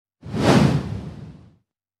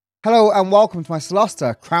Hello and welcome to my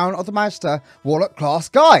Solasta Crown of the Magister Warlock Class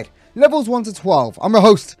Guide, levels 1 to 12. I'm your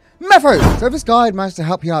host, Methfu. So if this guide managed to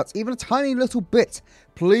help you out even a tiny little bit,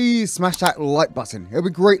 please smash that like button. It'll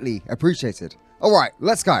be greatly appreciated. Alright,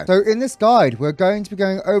 let's go. So in this guide, we're going to be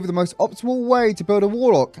going over the most optimal way to build a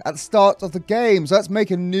Warlock at the start of the game. So let's make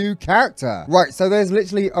a new character. Right, so there's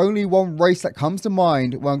literally only one race that comes to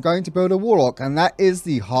mind when I'm going to build a Warlock, and that is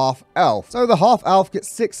the Half-Elf. So the Half-Elf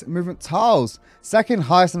gets 6 movement tiles. Second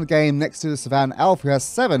highest in the game next to the Savannah Elf, who has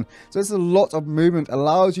 7. So it's a lot of movement,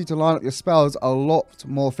 allows you to line up your spells a lot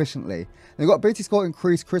more efficiently. They've got ability score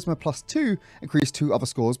increase Charisma +2, increase 2 other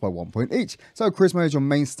scores by 1 point each. So Charisma is your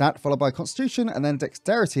main stat, followed by Constitution and then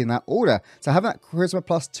Dexterity in that order. So having that Charisma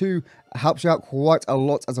 +2 helps you out quite a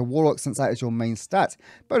lot as a Warlock, since that is your main stat.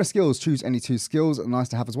 Bonus skills, choose any 2 skills, nice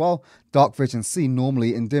to have as well. Dark Vision, see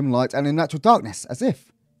normally in dim light, and in natural darkness, as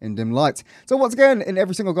if in dim light. So once again, in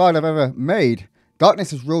every single guide I've ever made,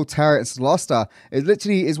 darkness is real terror in Solasta. It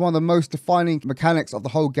literally is one of the most defining mechanics of the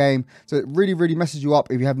whole game. So it really messes you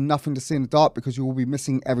up if you have nothing to see in the dark, because you will be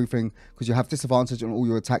missing everything because you have disadvantage on all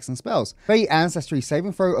your attacks and spells. Fate Ancestry,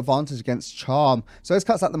 saving throw advantage against charm. So this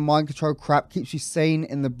cuts out the mind control crap, keeps you sane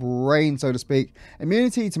in the brain, so to speak.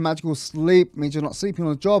 Immunity to magical sleep means you're not sleeping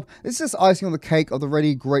on the job. This is just icing on the cake of the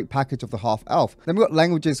already great package of the Half-Elf. Then we've got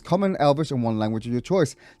languages, common, elvish, and 1 language of your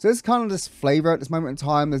choice. So this is kind of this flavor at this moment in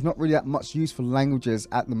time. There's not really that much use for languages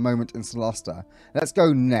at the moment in Solasta. Let's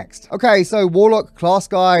go next. Okay, so Warlock class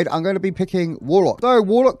guide. I'm going to be picking Warlock. So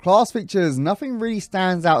Warlock class features, nothing really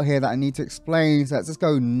stands out here that I need to explain. So let's just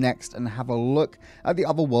go next and have a look at the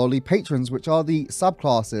otherworldly patrons, which are the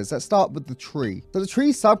subclasses. Let's start with the tree. So the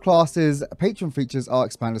tree subclasses patron features are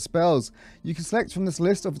expanded spells. You can select from this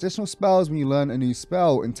list of additional spells when you learn a new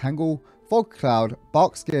spell: Entangle, Fog Cloud,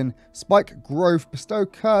 Bark Skin, Spike, Growth, Bestow,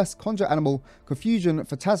 Curse, Conjure Animal, Confusion,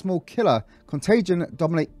 Phantasmal, Killer, Contagion,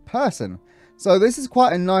 Dominate Person. So this is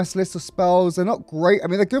quite a nice list of spells. They're not great. I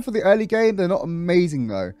mean, they're good for the early game. They're not amazing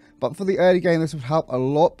though. But for the early game, this would help a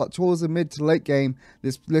lot. But towards the mid to late game,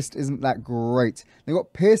 this list isn't that great. They've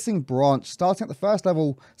got Piercing Branch. Starting at the first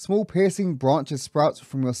level, small piercing branches sprout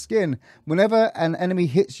from your skin. Whenever an enemy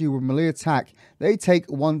hits you with melee attack, they take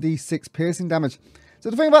 1d6 piercing damage. So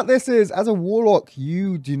the thing about this is, as a Warlock,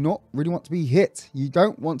 you do not really want to be hit. You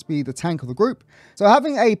don't want to be the tank of the group. So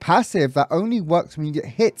having a passive that only works when you get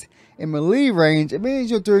hit in melee range, it means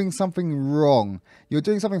you're doing something wrong. You're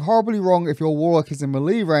doing something horribly wrong if your Warlock is in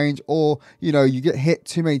melee range, or, you know, you get hit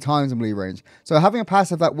too many times in melee range. So having a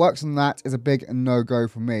passive that works on that is a big no-go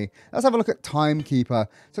for me. Let's have a look at Timekeeper.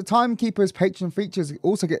 So Timekeeper's patron features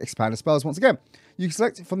also get expanded spells once again. You can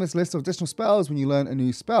select from this list of additional spells when you learn a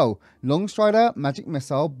new spell: Long Strider, Magic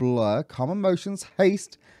Missile, Blur, Calm Emotions,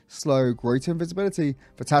 Haste, Slow, Greater Invisibility,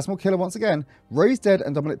 Phantasmal Killer once again, Raise Dead,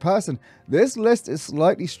 and Dominate Person. This list is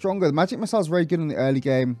slightly stronger. The Magic Missile is very good in the early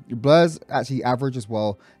game. Blur's actually average as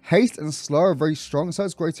well. Haste and Slow are very strong, so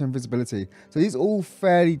is Greater Invisibility. So these are all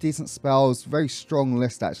fairly decent spells. Very strong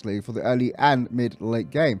list actually for the early and mid-late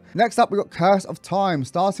game. Next up, we've got Curse of Time.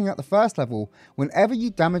 Starting at the first level, whenever you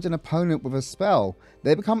damage an opponent with a spell,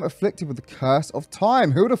 they become afflicted with the Curse of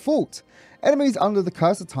Time. Who would have thought? Enemies under the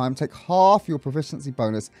Curse of Time take half your proficiency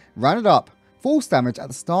bonus, rounded up, force damage at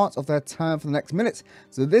the start of their turn for the next minute.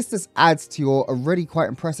 So this just adds to your already quite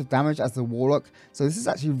impressive damage as the Warlock. So this is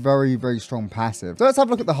actually very strong passive. So let's have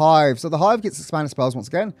a look at the Hive. So the Hive gets expanded spells once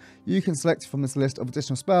again. You can select from this list of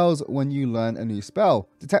additional spells when you learn a new spell: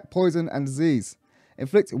 Detect Poison and Disease,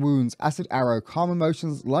 Inflict Wounds, Acid Arrow, Calm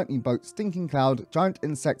Emotions, Lightning Bolt, Stinking Cloud, Giant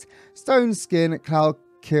Insect, Stone Skin, Cloud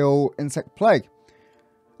Kill, Insect Plague.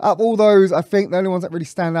 Out of all those, I think the only ones that really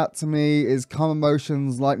stand out to me is Calm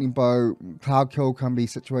Emotions, Lightning Bolt. Cloud Kill can be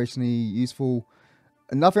situationally useful.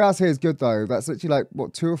 And nothing else here is good though. That's literally like,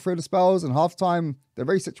 what, 2 or 3 of the spells, and half the time they're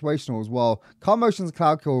very situational as well. Calm Emotions and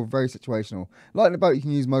Cloud Kill are very situational. Lightning Bolt you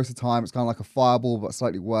can use most of the time. It's kind of like a fireball, but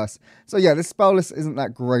slightly worse. So yeah, this spell list isn't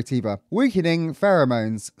that great either. Weakening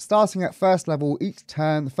Pheromones. Starting at first level, each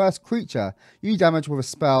turn, the first creature you damage with a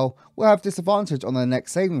spell will have disadvantage on their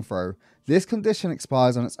next saving throw. This condition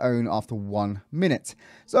expires on its own after 1 minute.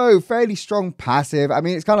 So fairly strong passive. I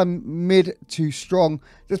mean, it's kind of mid to strong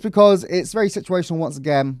just because it's very situational once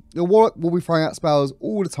again. The Warlock will be throwing out spells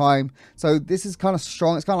all the time. So this is kind of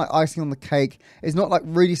strong. It's kind of like icing on the cake. It's not like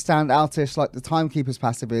really standoutish like the Timekeeper's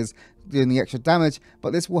passive is, doing the extra damage,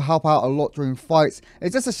 but this will help out a lot during fights.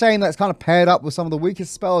 It's just a shame that it's kind of paired up with some of the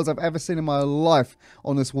weakest spells I've ever seen in my life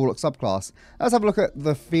on this Warlock subclass. Let's have a look at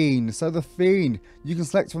the Fiend. So the Fiend, you can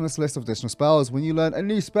select from this list of additional spells when you learn a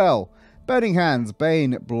new spell: Burning Hands,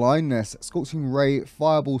 Bane, Blindness, Scorching Ray,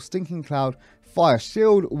 Fireball, Stinking Cloud, Fire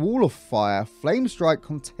Shield, Wall of Fire, Flame Strike,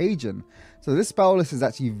 Contagion. So this spell list is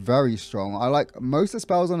actually very strong. I like most of the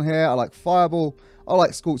spells on here. I like Fireball, I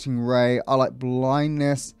like Scorching Ray, I like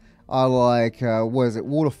Blindness, I like,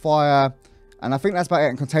 Wall of Fire. And I think that's about it.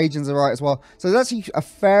 And Contagions are right as well. So there's actually a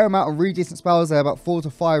fair amount of really decent spells there. About 4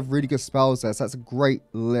 to 5 really good spells there. So that's a great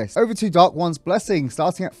list. Over to Dark One's Blessing.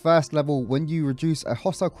 Starting at first level, when you reduce a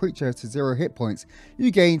hostile creature to 0 hit points,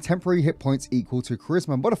 you gain temporary hit points equal to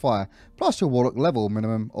Charisma modifier, plus your Warlock level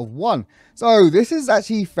minimum of 1. So this is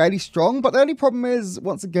actually fairly strong. But the only problem is,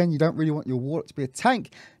 once again, you don't really want your Warlock to be a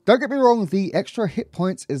tank. Don't get me wrong, the extra hit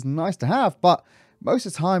points is nice to have. But most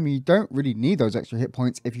of the time, you don't really need those extra hit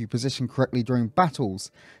points if you position correctly during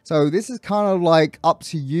battles. So this is kind of like up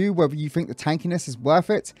to you whether you think the tankiness is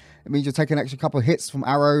worth it. It means you're taking an extra couple of hits from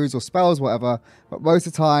arrows or spells, whatever. But most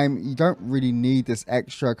of the time, you don't really need this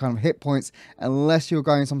extra kind of hit points unless you're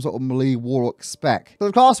going some sort of melee Warlock spec. So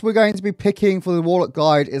the class we're going to be picking for the Warlock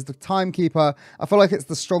guide is the Timekeeper. I feel like it's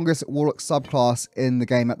the strongest Warlock subclass in the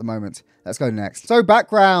game at the moment. Let's go next. So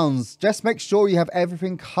backgrounds, just make sure you have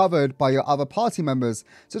everything covered by your other party members.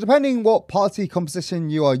 So depending what party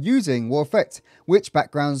composition you are using will affect which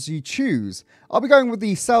backgrounds you choose. I'll be going with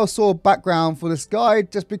the Sellsword background for this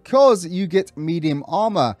guide just because you get medium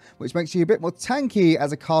armor, which makes you a bit more tanky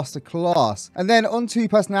as a caster class. And then onto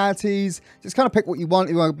personalities, just kind of pick what you want.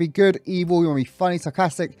 You want to be good, evil, you want to be funny,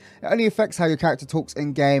 sarcastic. It only affects how your character talks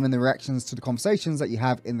in game and the reactions to the conversations that you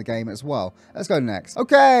have in the game as well. Let's go next.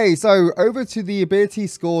 Okay, so over to the ability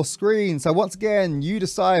score screen. So once again, you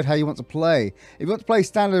decide how you want to play. If you want to play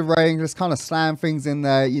standard range, just kind of slam things in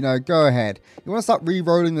there, you know, go ahead. You want to start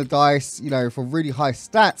re-rolling the dice, you know, for really high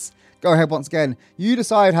stats, go ahead. Once again, you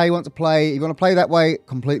decide how you want to play. If you want to play that way,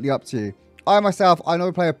 completely up to you. I myself, I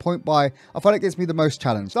know play a point buy. I find it gives me the most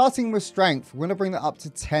challenge. Starting with strength, we're going to bring that up to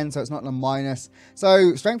 10 so it's not in a minus.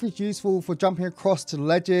 So strength is useful for jumping across to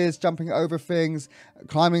ledges, jumping over things,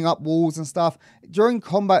 climbing up walls and stuff. During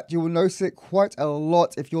combat, you will notice it quite a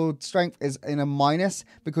lot if your strength is in a minus,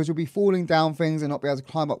 because you'll be falling down things and not be able to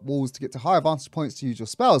climb up walls to get to higher vantage points to use your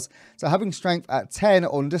spells. So having strength at 10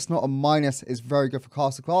 or just not a minus is very good for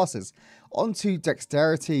caster classes. Onto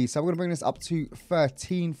dexterity. So we're going to bring this up to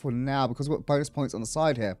 13 for now because we've got bonus points on the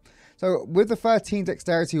side here. So with the 13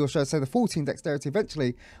 dexterity, or should I say the 14 dexterity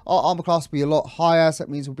eventually, our armor class will be a lot higher. So it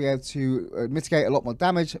means we'll be able to mitigate a lot more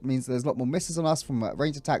damage. It means there's a lot more misses on us from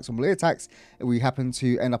range attacks or melee attacks if we happen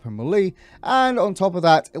to end up in melee. And on top of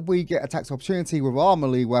that, if we get attacks opportunity with our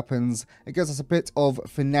melee weapons, it gives us a bit of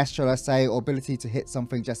finesse, shall I say, or ability to hit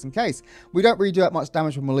something just in case. We don't really do that much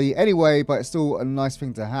damage with melee anyway, but it's still a nice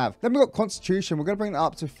thing to have. Then we've got constitution. We're going to bring that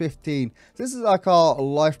up to 15. So this is like our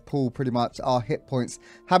life pool, pretty much, our hit points.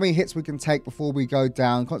 How many hits we can take before we go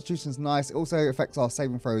down. Constitution's nice. It also affects our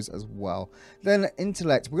saving throws as well. Then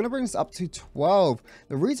intellect, we're going to bring this up to 12.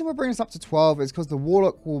 The reason we're bringing this up to 12 is because the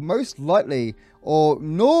Warlock will most likely or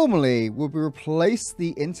normally will be replace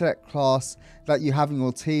the intellect class that you have in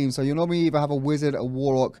your team. So you'll normally either have a wizard, a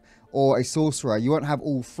warlock, or a sorcerer. You won't have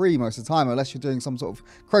all three most of the time unless you're doing some sort of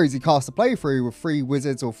crazy caster playthrough with 3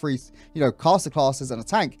 wizards or 3, you know, caster classes and a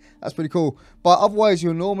tank. That's pretty cool. But otherwise,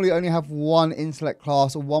 you'll normally only have 1 intellect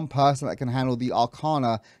class or 1 person that can handle the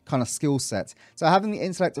arcana kind of skill set. So having the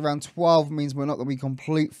intellect around 12 means we're not going to be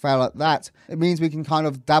complete fail at that. It means we can kind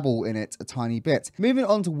of dabble in it a tiny bit. Moving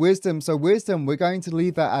on to wisdom. So wisdom, we're going to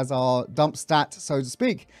leave that as our dump stat, so to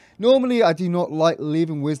speak. Normally, I do not like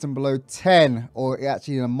leaving wisdom below 10 or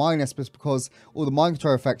actually in a minus just because all the mind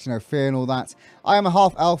control effects, you know, fear and all that. I am a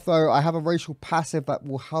half elf though. I have a racial passive that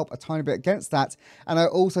will help a tiny bit against that. And I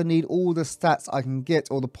also need all the stats I can get,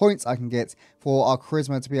 or the points I can get, for our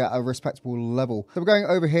charisma to be at a respectable level. So we're going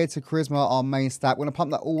over here to charisma, our main stat. We're going to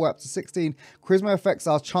pump that all the way up to 16. Charisma affects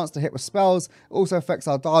our chance to hit with spells, also affects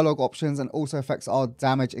our dialogue options, and also affects our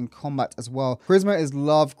damage in combat as well. Charisma is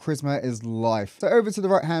love, charisma is life. So over to the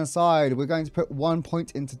right hand side, we're going to put 1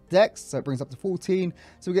 point into dex, so it brings up to 14,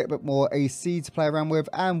 so we get a bit more AC to play around with,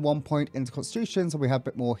 and 1 point into constitution, so we have a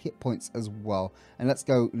bit more hit points as well. And let's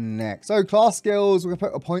go next. So class skills, we're going to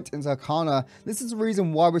put a point into arcana. This is the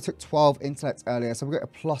reason why we took 12 intellect earlier, so we've got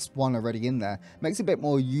a +1 already in there. Makes it a bit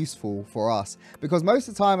more useful for us, because most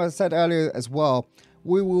of the time, as I said earlier as well,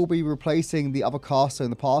 we will be replacing the other caster in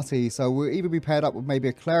the party, so we'll either be paired up with maybe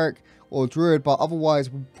a cleric or druid, but otherwise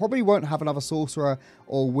we probably won't have another sorcerer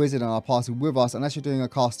or wizard in our party with us unless you're doing a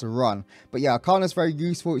caster run. But yeah, Arcanist is very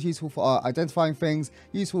useful. It's useful for identifying things,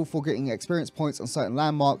 useful for getting experience points on certain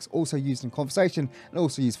landmarks, also used in conversation, and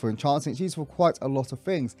also used for enchanting. It's used for quite a lot of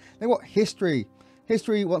things. Then what? History.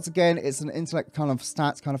 History, once again, it's an intellect kind of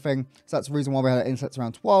stats kind of thing. So that's the reason why we had an intellect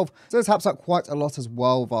around 12. So this helps out quite a lot as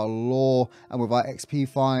well with our lore and with our XP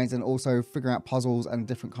finds, and also figuring out puzzles and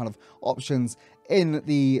different kind of options in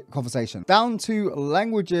the conversation. Down to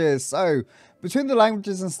languages. So between the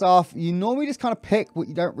languages and stuff, you normally just kind of pick what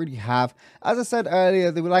you don't really have. As I said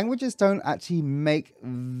earlier, the languages don't actually make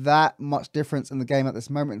that much difference in the game at this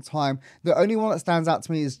moment in time. The only one that stands out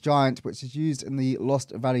to me is Giant, which is used in the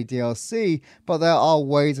Lost Valley DLC, but there are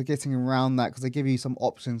ways of getting around that because they give you some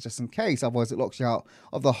options just in case, otherwise it locks you out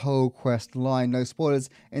of the whole quest line. No spoilers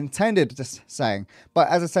intended, just saying. But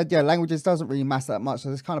as I said, yeah, languages doesn't really matter that much,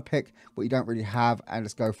 so just kind of pick what you don't really have and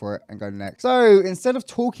just go for it and go next. So instead of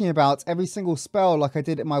talking about every single spell like I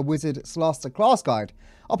did in my Wizard Solasta class guide,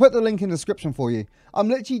 I'll put the link in the description for you. I'm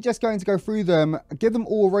literally just going to go through them, give them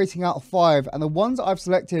all a rating out of 5, and the ones I've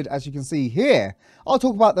selected, as you can see here, I'll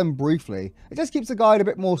talk about them briefly. It just keeps the guide a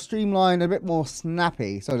bit more streamlined, a bit more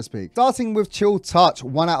snappy, so to speak. Starting with Chill Touch,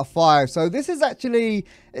 1 out of 5. So this is actually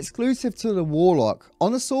exclusive to the Warlock.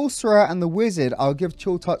 On the Sorcerer and the Wizard, I'll give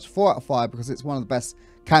Chill Touch 4 out of 5 because it's one of the best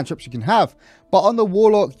cantrips you can have. But on the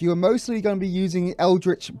Warlock, you're mostly going to be using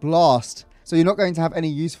Eldritch Blast, so you're not going to have any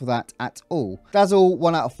use for that at all. Dazzle,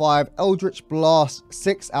 1 out of 5. Eldritch Blast,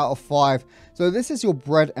 6 out of 5. So this is your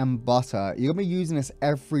bread and butter. You're going to be using this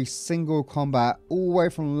every single combat, all the way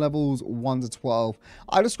from levels 1 to 12.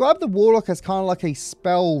 I describe the Warlock as kind of like a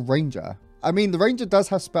spell ranger. I mean, the ranger does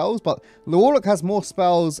have spells, but the Warlock has more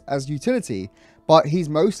spells as utility. But he's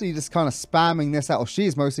mostly just kind of spamming this out, or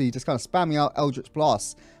she's mostly just kind of spamming out Eldritch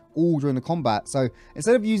Blasts all during the combat. So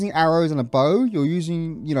instead of using arrows and a bow, you're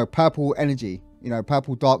using, you know, purple energy, you know,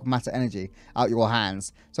 purple dark matter energy out your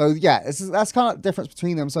hands. So yeah, that's kind of the difference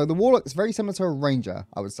between them. So the Warlock is very similar to a ranger,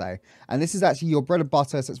 I would say. And this is actually your bread and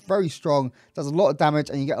butter, so it's very strong, does a lot of damage,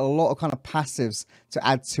 and you get a lot of kind of passives to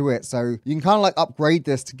add to it. So you can kind of like upgrade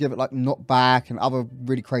this to give it like knockback and other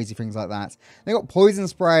really crazy things like that. They got Poison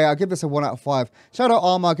Spray, I'll give this a 1 out of 5. Shadow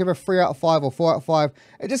Armor, I'll give it a 3 out of 5 or 4 out of 5.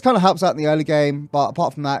 It just kind of helps out in the early game, but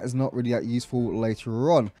apart from that, it's not really that useful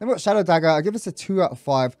later on. Then we've got Shadow Dagger, I'll give this a 2 out of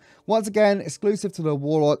 5. Once again, exclusive to the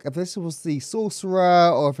Warlock. If this was the Sorcerer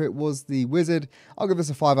or if it was the Wizard, I'll give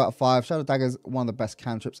this a 5 out of 5. Shadow Dagger is one of the best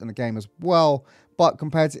cantrips in the game as well, but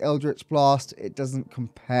compared to Eldritch Blast, it doesn't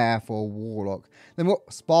compare for a Warlock. Then we've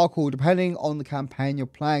got Sparkle, depending on the campaign you're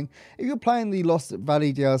playing. If you're playing the Lost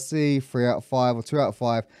Valley DLC, 3 out of 5 or 2 out of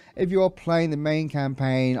 5. If you're playing the main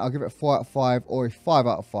campaign, I'll give it a 4 out of 5 or a 5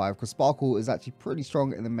 out of 5, because Sparkle is actually pretty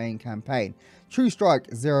strong in the main campaign. True Strike,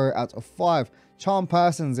 0 out of 5. Charm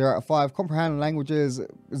Person, 0 out of 5. Comprehend Languages,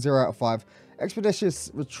 0 out of 5. Expeditious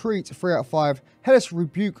Retreat, 3 out of 5. Hellish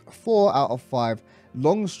Rebuke, 4 out of 5.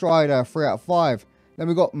 Long Strider, 3 out of 5. Then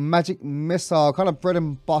we've got Magic Missile, kind of bread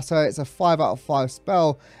and butter. It's a 5 out of 5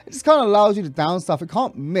 spell. It just kind of allows you to down stuff. It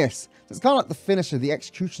can't miss. It's kind of like the finisher, the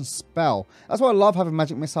execution spell. That's why I love having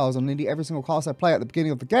Magic Missiles on nearly every single cast I play at the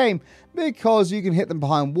beginning of the game, because you can hit them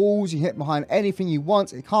behind walls, you hit behind anything you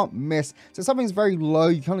want. It can't miss. So if something's very low,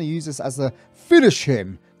 you kind of use this as a finish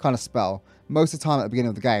him kind of spell most of the time at the beginning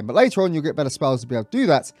of the game. But later on, you'll get better spells to be able to do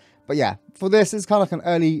that. But yeah, for this, it's kind of like an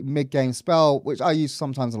early mid-game spell, which I use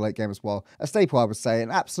sometimes in late game as well. A staple, I would say,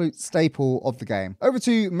 an absolute staple of the game. Over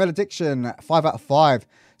to Malediction, 5 out of 5.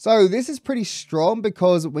 So this is pretty strong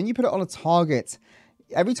because when you put it on a target,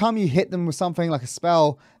 every time you hit them with something like a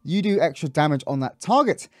spell, you do extra damage on that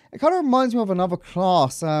target. It kind of reminds me of another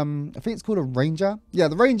class. I think it's called a Ranger. Yeah,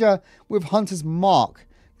 the Ranger with Hunter's Mark.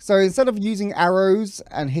 So instead of using arrows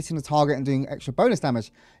and hitting the target and doing extra bonus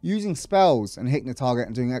damage, using spells and hitting the target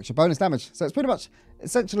and doing extra bonus damage. So it's pretty much,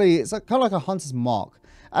 essentially, it's kind of like a Hunter's Mark.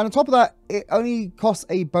 And on top of that, it only costs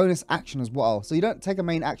a bonus action as well. So you don't take a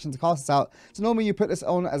main action to cast this out. So normally you put this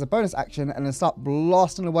on as a bonus action and then start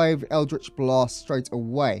blasting away with Eldritch Blast straight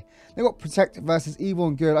away. They've got Protect versus Evil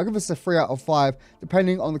and Good. I'll give this a 3 out of 5,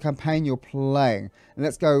 depending on the campaign you're playing. And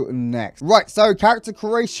let's go next. Right, so character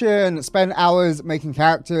creation. Spend hours making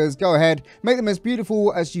characters. Go ahead, make them as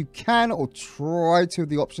beautiful as you can, or try to with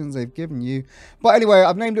the options they've given you. But anyway,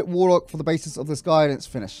 I've named it Warlock for the basis of this guide, and it's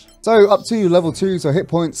finished. So up to level 2, so hit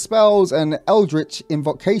points, spells, and Eldritch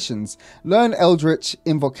Invocations. Learn Eldritch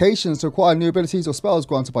Invocations to acquire new abilities or spells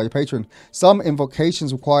granted by your patron. Some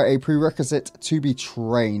invocations require a prerequisite to be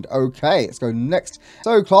trained. Okay, let's go next.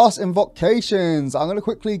 So class invocations. I'm going to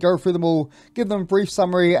quickly go through them all, give them a brief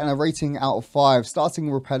summary and a rating out of 5, starting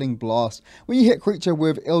with Repelling Blast. When you hit creature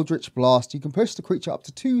with Eldritch Blast, you can push the creature up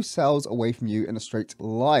to 2 cells away from you in a straight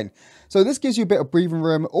line. So this gives you a bit of breathing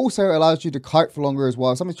room, also allows you to kite for longer as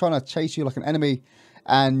well. If somebody's trying to chase you like an enemy,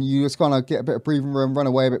 and you just kind of get a bit of breathing room, run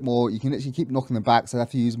away a bit more. You can literally keep knocking them back, so they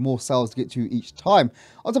have to use more cells to get to you each time.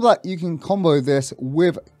 On top of that, you can combo this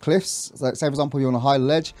with cliffs. So say for example you're on a high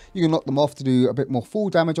ledge, you can knock them off to do a bit more full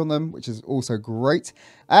damage on them, which is also great.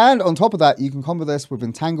 And on top of that, you can combo this with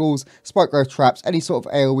entangles, spike growth traps, any sort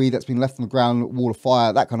of AoE that's been left on the ground, wall of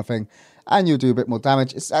fire, that kind of thing, and you'll do a bit more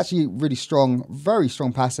damage. It's actually really strong, very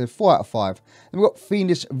strong passive, 4 out of 5. Then we've got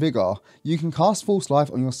Fiendish Vigor. You can cast False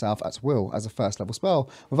Life on yourself at will as a first level spell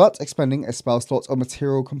without expending a spell slot or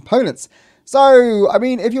material components. So, I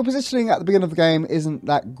mean, if your positioning at the beginning of the game isn't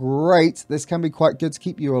that great, this can be quite good to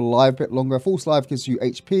keep you alive a bit longer. False Life gives you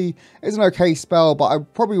HP. It's an okay spell, but I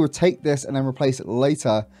probably would take this and then replace it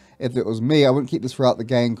later. If it was me, I wouldn't keep this throughout the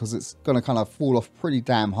game because it's going to kind of fall off pretty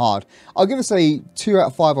damn hard. I'll give this a 2 out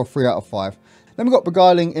of 5 or 3 out of 5. Then we've got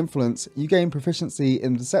Beguiling Influence. You gain proficiency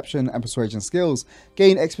in deception and persuasion skills.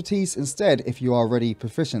 Gain expertise instead if you are already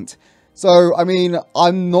proficient. So, I mean,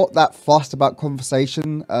 I'm not that fussed about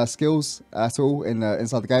conversation skills at all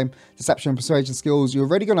inside the game. Deception and persuasion skills, you're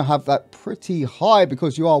already going to have that pretty high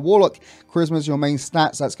because you are Warlock. Charisma is your main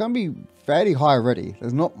stat, so it's going to be fairly high already.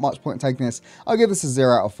 There's not much point in taking this. I'll give this a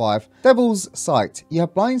 0 out of 5. Devil's Sight. You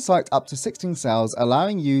have blind sight up to 16 cells,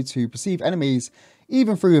 allowing you to perceive enemies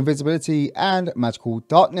even through invisibility and magical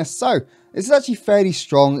darkness. So, this is actually fairly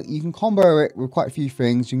strong. You can combo it with quite a few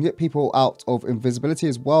things. You can get people out of invisibility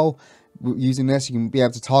as well. Using this, you can be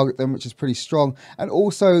able to target them, which is pretty strong. And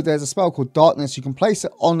also there's a spell called Darkness. You can place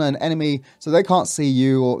it on an enemy so they can't see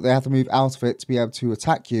you, or they have to move out of it to be able to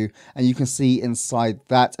attack you, and you can see inside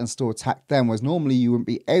that and still attack them, whereas normally you wouldn't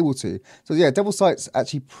be able to. So yeah, Devil's Sight's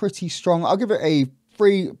actually pretty strong. I'll give it a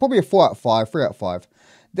 3, probably a 4 out of 5, 3 out of 5.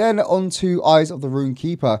 Then on to Eyes of the Rune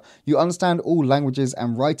Keeper. You understand all languages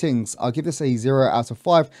and writings. I'll give this a 0 out of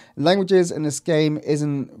 5. Languages in this game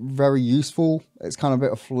isn't very useful. It's kind of a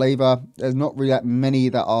bit of flavor. There's not really that many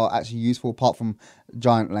that are actually useful apart from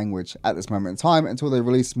Giant Language at this moment in time until they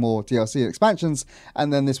release more DLC and expansions,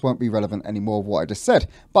 and then this won't be relevant anymore of what I just said.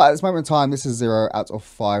 But at this moment in time, this is 0 out of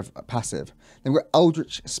 5 passive. Then we've got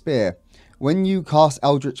Eldritch Spear. When you cast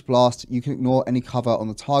Eldritch Blast, you can ignore any cover on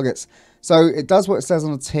the targets. So it does what it says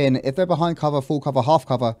on the tin. If they're behind cover, full cover, half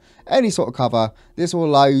cover, any sort of cover, this will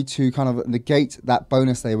allow you to kind of negate that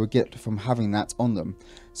bonus they would get from having that on them.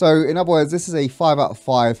 So in other words, this is a 5 out of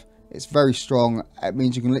 5. It's very strong. It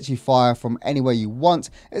means you can literally fire from anywhere you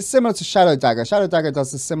want. It's similar to Shadow Dagger. Shadow Dagger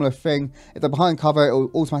does a similar thing. If they're behind cover, it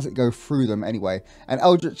will automatically go through them anyway. And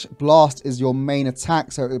Eldritch Blast is your main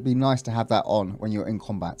attack, so it would be nice to have that on when you're in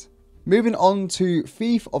combat. Moving on to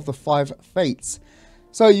Thief of the Five Fates.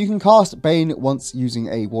 So you can cast Bane once using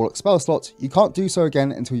a Warlock spell slot. You can't do so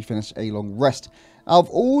again until you finish a long rest. Out of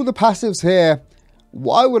all the passives here,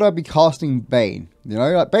 why would I be casting Bane? You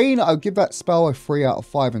know, like Bane, I'll give that spell a 3 out of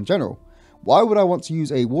 5 in general. Why would I want to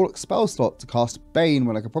use a Warlock spell slot to cast Bane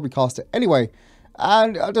when I could probably cast it anyway?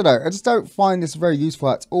 And I don't know, I just don't find this very useful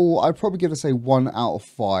at all. I'd probably give this a 1 out of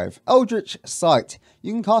 5. Eldritch Sight.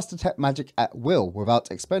 You can cast Detect Magic at will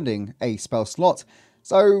without expending a spell slot.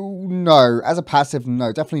 So no, as a passive,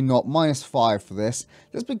 no, definitely not. -5 for this.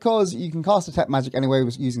 Just because you can cast Detect Magic anyway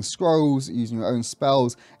with using scrolls, using your own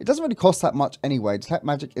spells. It doesn't really cost that much anyway. Detect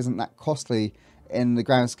Magic isn't that costly in the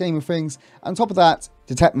grand scheme of things. On top of that,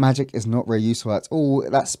 Detect Magic is not very useful at all.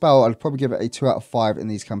 That spell, I'd probably give it a 2 out of 5 in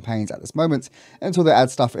these campaigns at this moment, until they add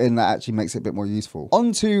stuff in that actually makes it a bit more useful.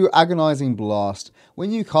 On to Agonizing Blast.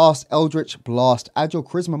 When you cast Eldritch Blast, add your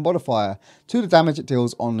Charisma modifier to the damage it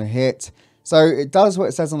deals on the hit. So it does what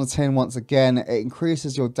it says on the tin once again. It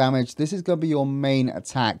increases your damage. This is going to be your main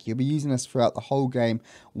attack. You'll be using this throughout the whole game.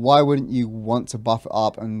 Why wouldn't you want to buff it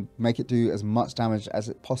up and make it do as much damage as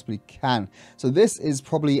it possibly can? So this is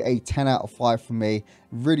probably a 10 out of 5 for me.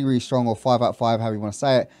 Really, really strong, or 5 out of 5, however you want to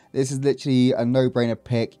say it. This is literally a no-brainer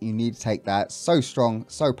pick. You need to take that. So strong,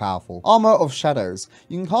 so powerful. Armor of Shadows.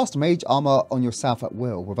 You can cast Mage Armor on yourself at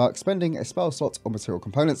will without expending a spell slot or material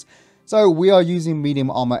components. So we are using medium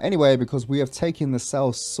armor anyway because we have taken the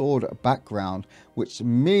Cell Sword background, which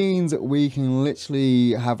means that we can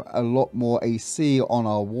literally have a lot more AC on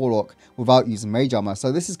our Warlock without using mage armor.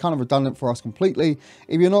 So this is kind of redundant for us completely.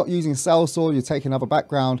 If you're not using Cell Sword, you're taking another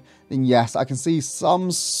background, then yes, I can see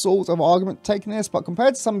some sort of argument taking this, but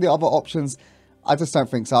compared to some of the other options, I just don't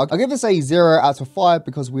think so. I'll give this a 0 out of 5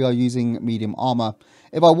 because we are using medium armor.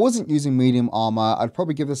 If I wasn't using medium armor, I'd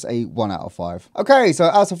probably give this a 1 out of 5. Okay, so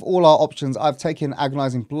out of all our options, I've taken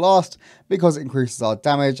Agonizing Blast because it increases our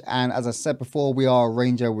damage. And as I said before, we are a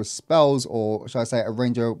ranger with spells, or should I say a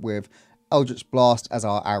ranger with Eldritch Blast as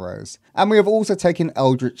our arrows. And we have also taken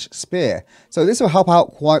Eldritch Spear. So this will help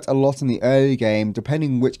out quite a lot in the early game,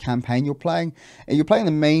 depending which campaign you're playing. If you're playing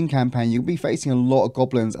the main campaign, you'll be facing a lot of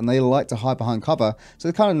goblins and they like to hide behind cover. So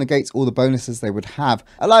it kind of negates all the bonuses they would have,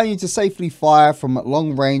 allowing you to safely fire from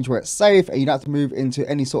long range where it's safe and you don't have to move into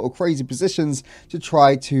any sort of crazy positions to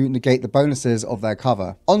try to negate the bonuses of their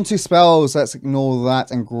cover. Onto spells, let's ignore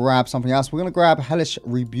that and grab something else. We're going to grab Hellish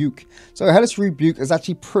Rebuke. So Hellish Rebuke is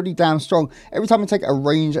actually pretty damn strong. Every time you take a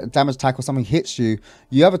range damage attack or something hits you,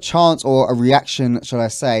 you have a chance or a reaction, shall I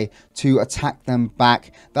say, to attack them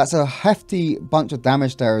back. That's a hefty bunch of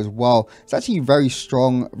damage there as well. It's actually very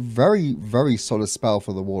strong, very solid spell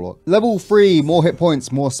for the Warlock. Level 3, more hit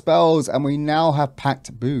points, more spells, and we now have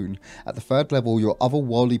Pact Boon. At the 3rd level, your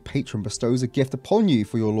otherworldly patron bestows a gift upon you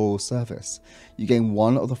for your loyal service. You gain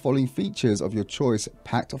one of the following features of your choice: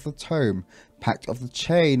 Pact of the Tome, Pact of the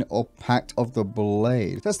Chain, or Pact of the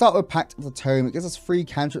Blade. Let's start with Pact of the Tome. It gives us 3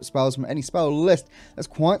 cantrip spells from any spell list. There's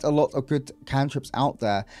quite a lot of good cantrips out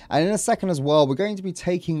there. And in a second as well, we're going to be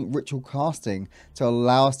taking ritual casting to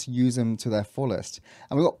allow us to use them to their fullest.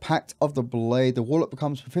 And we've got Pact of the Blade. The Warlock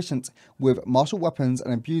becomes proficient with martial weapons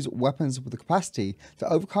and imbues weapons with the capacity to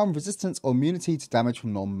overcome resistance or immunity to damage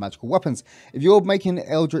from non-magical weapons. If you're making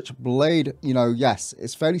Eldritch Blade, you know, yes,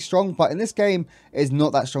 it's fairly strong, but in this game, it's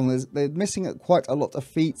not that strong. They're missing quite a lot of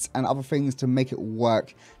feats and other things to make it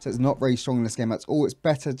work, so it's not very strong in this game at all. It's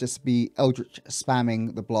better just be Eldritch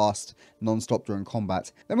spamming the blast non-stop during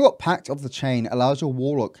combat. Then we've got Pact of the Chain. Allows your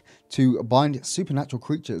Warlock to bind supernatural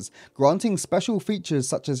creatures, granting special features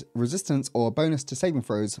such as resistance or a bonus to saving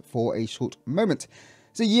throws for a short moment.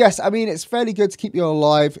 So yes, I mean, it's fairly good to keep you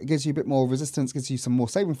alive. It gives you a bit more resistance, gives you some more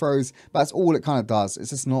saving throws, but that's all it kind of does. It's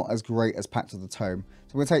just not as great as Pact of the Tome.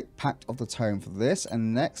 So we're going to take Pact of the Tome for this.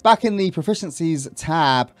 And next, back in the Proficiencies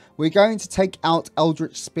tab, we're going to take out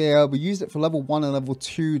Eldritch Spear. We used it for level 1 and level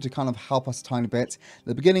 2 to kind of help us a tiny bit.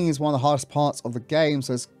 The beginning is one of the hardest parts of the game,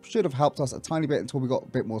 so it should have helped us a tiny bit until we got a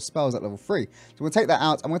bit more spells at level 3. So we'll take that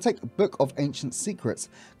out. I'm going to take Book of Ancient Secrets.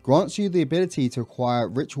 Grants you the ability to acquire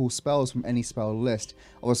ritual spells from any spell list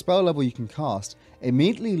or a spell level you can cast.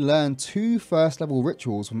 Immediately learn 2 first level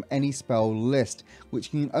rituals from any spell list,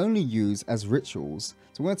 which you can only use as rituals.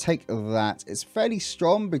 So we're going to take that. It's fairly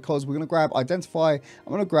strong because we're going to grab Identify.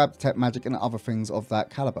 I'm going to grab Detect Magic and other things of that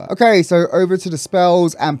caliber. Okay, so over to the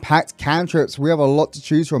spells and packed cantrips. We have a lot to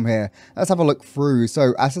choose from here. Let's have a look through.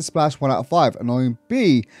 So Acid Splash, 1 out of 5. Annoying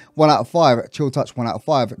Bee, 1 out of 5. Chill Touch, 1 out of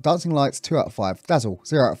 5. Dancing Lights, 2 out of 5. Dazzle,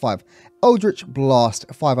 0 out of 5. Eldritch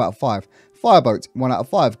Blast, 5 out of 5. Firebolt, 1 out of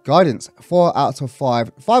 5. Guidance, 4 out of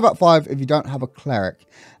 5. 5 out of 5 if you don't have a cleric.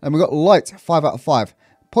 And we've got Light, 5 out of 5.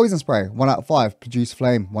 Poison Spray, 1 out of 5. Produce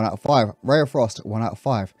Flame, 1 out of 5. Ray of Frost, 1 out of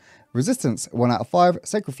 5. Resistance, 1 out of 5.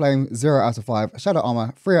 Sacred Flame, 0 out of 5. Shadow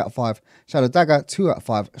Armor, 3 out of 5. Shadow Dagger, 2 out of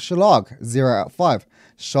 5. Shalag, 0 out of 5.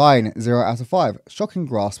 Shine, 0 out of 5. Shocking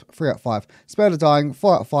Grasp, 3 out of 5. Spare the Dying,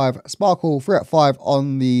 4 out of 5. Sparkle, 3 out of 5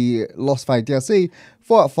 on the Lost Faith DLC.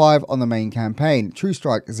 4 out of 5 on the main campaign. True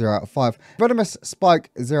Strike, 0 out of 5. Venomous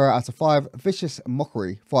Spike, 0 out of 5. Vicious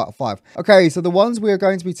Mockery, 4 out of 5. Okay, so the ones we are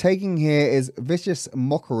going to be taking here is Vicious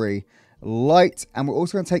Mockery, Light, and we're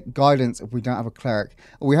also going to take Guidance if we don't have a cleric.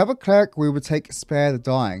 If we have a cleric, we would take Spare the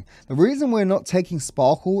Dying. The reason we're not taking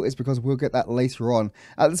Sparkle is because we'll get that later on.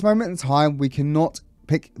 At this moment in time, we cannot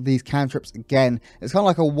pick these cantrips again. It's kind of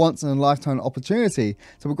like a once in a lifetime opportunity.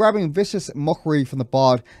 So we're grabbing Vicious Mockery from the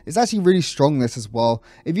Bard. It's actually really strong, this as well.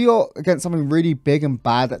 If you're against something really big and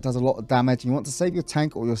bad that does a lot of damage and you want to save your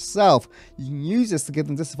tank or yourself, you can use this to give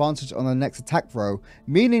them disadvantage on the next attack throw,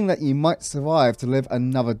 meaning that you might survive to live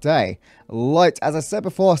another day. Light, as I said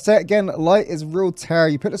before, I'll say it again, Light is real terror.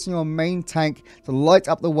 You put this on your main tank to light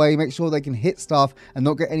up the way, make sure they can hit stuff and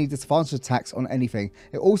not get any disadvantage attacks on anything.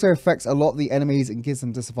 It also affects a lot of the enemies and gives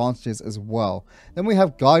them disadvantages as well. Then we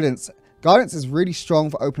have Guidance. Guidance is really strong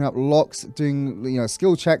for opening up locks, doing, you know,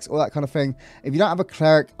 skill checks, all that kind of thing. If you don't have a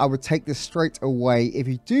cleric, I would take this straight away. If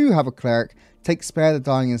you do have a cleric, take Spare the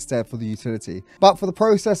Dying instead for the utility. But for the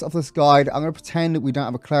process of this guide, I'm going to pretend that we don't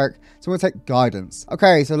have a cleric, so we're going to take Guidance.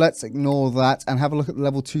 Okay, so let's ignore that and have a look at the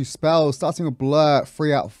level 2 spells, starting with Blur,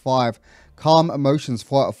 3 out of 5. Calm Emotions,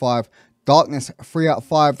 4 out of 5. Darkness, 3 out of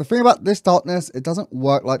 5. The thing about this darkness, it doesn't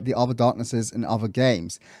work like the other darknesses in other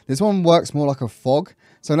games. This one works more like a fog.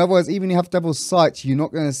 So in other words, even if you have Devil's Sight, you're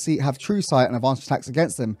not going to have True Sight and advantage attacks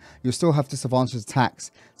against them. You'll still have disadvantage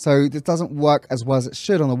attacks. So this doesn't work as well as it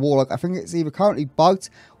should on the Warlock. I think it's either currently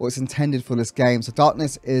bugged or it's intended for this game. So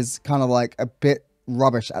darkness is kind of like a bit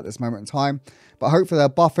rubbish at this moment in time. But hopefully they'll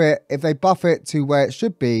buff it. If they buff it to where it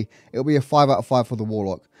should be, it'll be a 5 out of 5 for the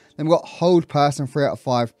Warlock. Then we've got Hold Person, 3 out of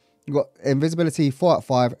 5. You've got Invisibility, 4 out of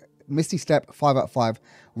 5. Misty Step, 5 out of 5.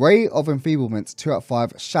 Ray of Enfeeblement, 2 out of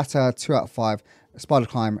 5. Shatter, 2 out of 5. Spider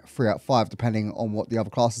Climb, 3 out of 5, depending on what the other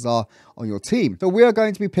classes are on your team. So we are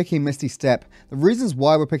going to be picking Misty Step. The reasons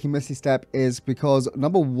why we're picking Misty Step is because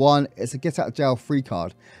number 1, it's a get out of jail free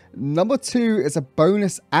card. Number 2 is a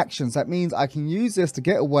bonus action. So that means I can use this to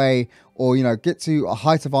get away or, you know, get to a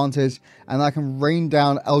height advantage, and I can rain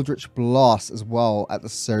down Eldritch Blast as well at the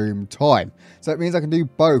same time. So it means I can do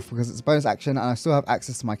both because it's a bonus action and I still have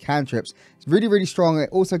access to my cantrips. It's really, really strong. It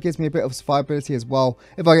also gives me a bit of survivability as well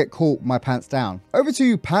if I get caught my pants down. Over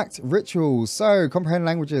to Pact Rituals. So Comprehend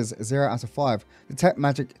Languages, 0 out of 5. Detect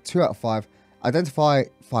Magic, 2 out of 5. Identify,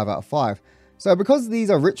 5 out of 5. So because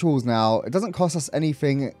these are rituals now, it doesn't cost us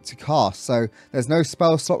anything to cast. So there's no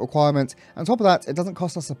spell slot requirement. And on top of that, it doesn't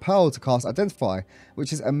cost us a pearl to cast Identify,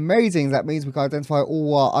 which is amazing. That means we can identify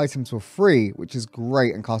all our items for free, which is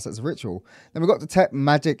great, and cast it as a ritual. Then we've got Detect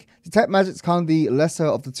Magic. Detect Magic is kind of the lesser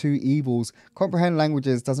of the two evils. Comprehend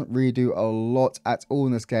Languages doesn't really do a lot at all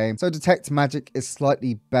in this game. So Detect Magic is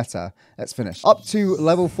slightly better. Let's finish. Up to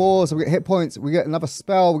level 4, so we get hit points, we get another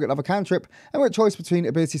spell, we get another cantrip, and we get a choice between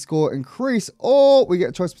ability score increase, or we get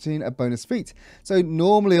a choice between a bonus feat. So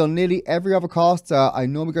normally on nearly every other caster, I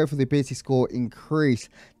normally go for the ability score increase,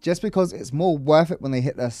 just because it's more worth it when they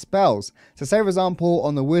hit their spells. So say for example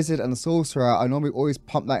on the wizard and the sorcerer, I normally always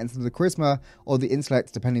pump that into the charisma or the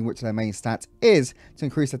intellect, depending which their main stat is, to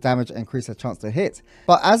increase their damage and increase their chance to hit.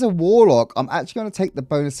 But as a warlock, I'm actually going to take the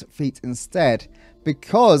bonus feat instead,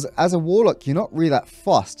 because as a warlock, you're not really that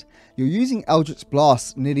fussed. You're using Eldritch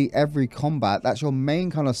Blast nearly every combat. That's your main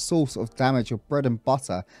kind of source of damage, your bread and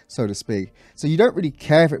butter, so to speak. So you don't really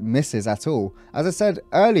care if it misses at all. As I said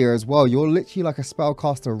earlier as well, you're literally like a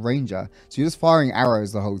spellcaster ranger. So you're just firing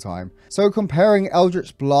arrows the whole time. So comparing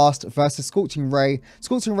Eldritch Blast versus Scorching Ray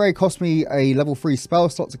cost me a level 3 spell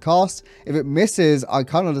slot to cast. If it misses, I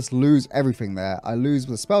kind of just lose everything there. I lose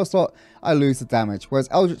the spell slot, I lose the damage. Whereas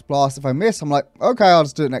Eldritch Blast, if I miss, I'm like, okay, I'll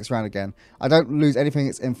just do it next round again. I don't lose anything,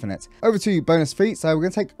 it's infinite. Over to bonus feat, so we're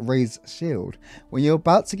going to take Raise Shield. When you're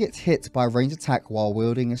about to get hit by a ranged attack while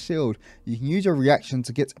wielding a shield, you can use your reaction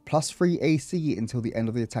to get +3 AC until the end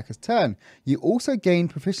of the attacker's turn. You also gain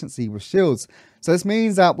proficiency with shields. So this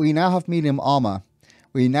means that we now have medium armor.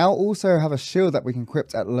 We now also have a shield that we can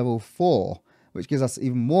equip at level 4. Which gives us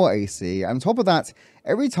even more AC. And on top of that,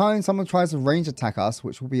 every time someone tries to range attack us,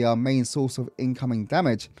 which will be our main source of incoming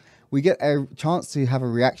damage, we get a chance to have a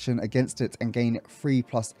reaction against it and gain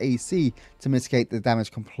 3+ AC to mitigate the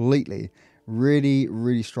damage completely. Really,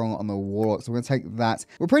 really strong on the warlock. So we're going to take that.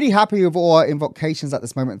 We're pretty happy with all our invocations at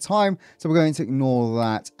this moment in time, so we're going to ignore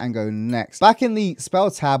that and go next. Back in the spell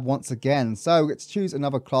tab once again, so we get to choose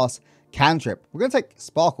another class cantrip. We're going to take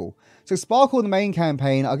Sparkle. So Sparkle in the main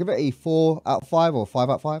campaign, I'll give it a 4 out of 5 or 5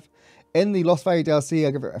 out of 5. In the Lost Valley DLC,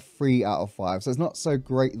 I give it a 3 out of 5. So it's not so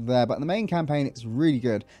great there. But in the main campaign, it's really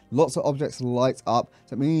good. Lots of objects light up.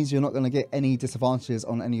 So it means you're not going to get any disadvantages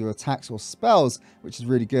on any of your attacks or spells, which is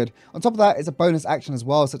really good. On top of that, it's a bonus action as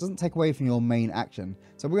well. So it doesn't take away from your main action.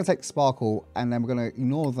 So we're going to take Sparkle, and then we're going to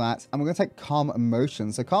ignore that. And we're going to take Calm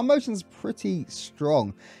Emotions. So Calm Emotions is pretty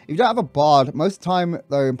strong. If you don't have a Bard, most of the time,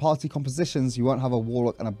 though, in party compositions, you won't have a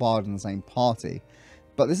Warlock and a Bard in the same party.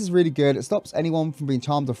 But this is really good. It stops anyone from being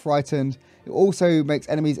charmed or frightened. It also makes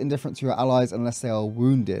enemies indifferent to your allies unless they are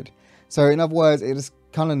wounded. So in other words, it just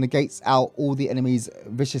kind of negates out all the enemy's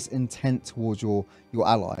vicious intent towards your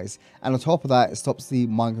allies. And on top of that, it stops the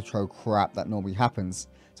mind control crap that normally happens.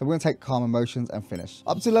 So we're going to take Calm Emotions and finish.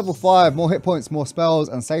 Up to level 5, more hit points, more spells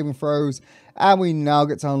and saving throws. And we now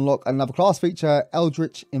get to unlock another class feature,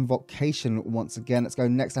 Eldritch Invocation once again. Let's go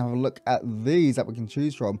next and have a look at these that we can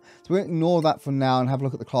choose from. So we'll ignore that for now and have a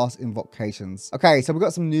look at the class invocations. Okay, so we've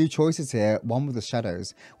got some new choices here. One with the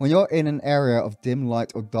shadows. When you're in an area of dim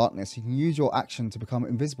light or darkness, you can use your action to become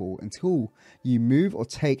invisible until you move or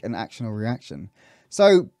take an action or reaction.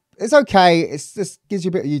 So it's okay. It just gives you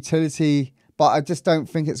a bit of utility, but I just don't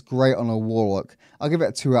think it's great on a warlock. I'll give it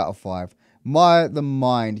a 2 out of 5. Mire the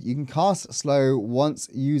Mind. You can cast Slow once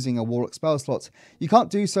using a warlock spell slot. You can't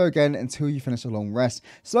do so again until you finish a long rest.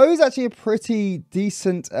 Slow is actually a pretty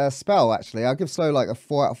decent spell, actually. I'll give Slow like a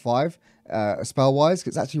 4 out of 5 spell-wise,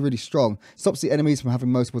 because it's actually really strong. Stops the enemies from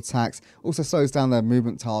having multiple attacks. Also slows down their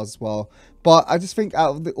movement tiles as well. But I just think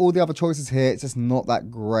out of all the other choices here, it's just not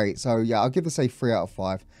that great. So yeah, I'll give this a 3 out of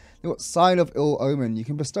 5. You've got Sign of Ill Omen. You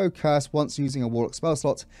can bestow Curse once using a warlock spell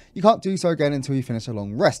slot. You can't do so again until you finish a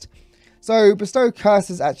long rest. So Bestow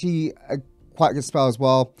Curse is actually a quite good spell as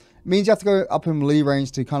well. It means you have to go up in melee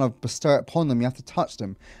range to kind of bestow it upon them. You have to touch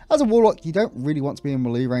them. As a Warlock, you don't really want to be in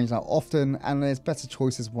melee range that often, and there's better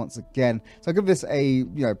choices once again. So I give this a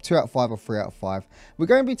 2 out of 5 or 3 out of 5. We're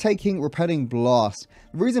going to be taking Repelling Blast.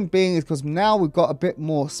 The reason being is because now we've got a bit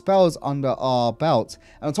more spells under our belt,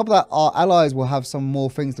 and on top of that, our allies will have some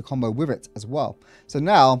more things to combo with it as well. So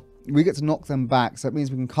now we get to knock them back, so it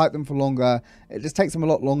means we can kite them for longer. It just takes them a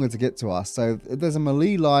lot longer to get to us. So if there's a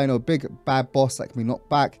melee line or a big bad boss that can be knocked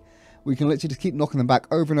back, we can literally just keep knocking them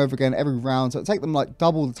back over and over again every round. So it'll take them like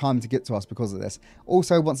double the time to get to us because of this.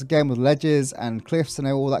 Also, once again, with ledges and cliffs and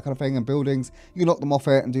all that kind of thing and buildings, you can knock them off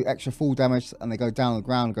it and do extra full damage, and they go down on the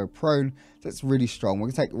ground and go prone. So it's really strong. We're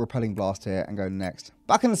going to take Repelling Blast here and go next.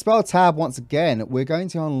 Back in the spell tab once again, we're going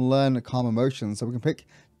to unlearn Calm Emotions, so we can pick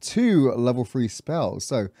 2 level 3 spells.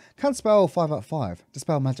 So Can Spell 5 out of 5,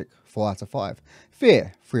 Dispel Magic 4 out of 5,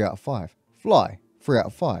 Fear 3 out of 5, Fly 3 out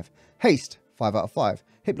of 5, Haste 5 out of 5,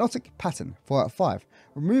 Hypnotic Pattern 4 out of 5,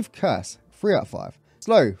 Remove Curse 3 out of 5,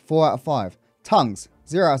 Slow 4 out of 5, Tongues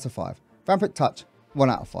 0 out of 5, Vampiric Touch 1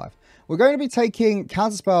 out of 5. We're going to be taking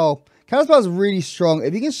Counterspell. Counterspell is really strong.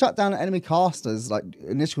 If you can shut down enemy casters, like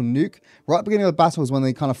initial nuke, right at the beginning of the battle is when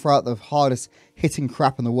they kind of throw out the hardest hitting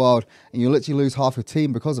crap in the world, and you literally lose half your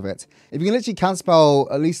team because of it. If you can literally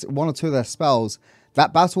counterspell at least 1 or 2 of their spells,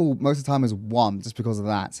 that battle most of the time is won just because of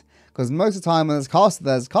that. Because most of the time when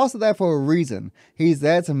there's caster there for a reason. He's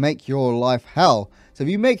there to make your life hell. So if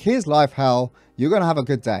you make his life hell, you're going to have a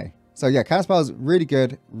good day. So yeah, Counterspell is really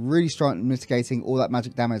good, really strong at mitigating all that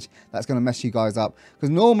magic damage that's going to mess you guys up. Because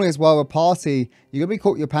normally as well, a party, you're going to be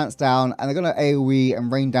caught your pants down, and they're going to AoE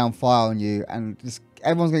and rain down fire on you, and just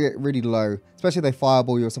everyone's going to get really low, especially if they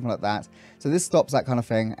fireball you or something like that. So this stops that kind of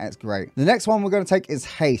thing, and it's great. The next one we're going to take is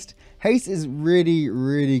Haste. Haste is really,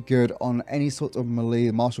 really good on any sort of melee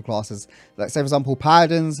martial classes. Like say for example,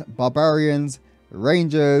 Paladins, Barbarians,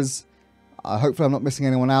 Rangers, hopefully I'm not missing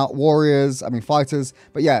anyone out. Warriors, fighters.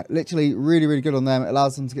 But yeah, literally really, really good on them. It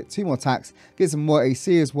allows them to get 2 more attacks. Gives them more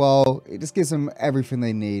AC as well. It just gives them everything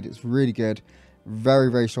they need. It's really good.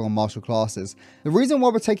 Very, very strong on martial classes. The reason why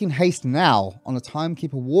we're taking Haste now on a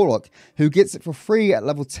Timekeeper Warlock who gets it for free at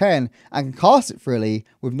level 10 and can cast it freely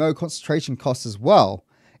with no concentration cost as well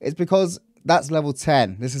is because that's level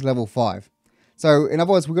 10. This is level 5. So in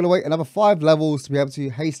other words, we're going to wait another 5 levels to be able to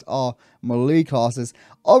haste our melee classes.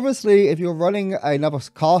 Obviously, if you're running another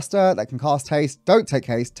caster that can cast haste, don't take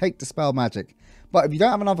haste, take Dispel Magic. But if you don't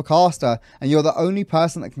have another caster and you're the only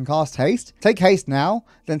person that can cast haste, take haste now,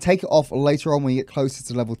 then take it off later on when you get closer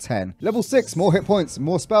to level 10. Level 6, more hit points,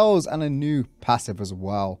 more spells, and a new passive as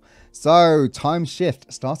well. So, Time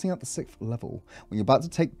Shift, starting at the 6th level. When you're about to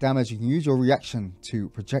take damage, you can use your reaction to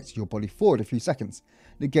project your body forward a few seconds,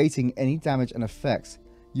 negating any damage and effects.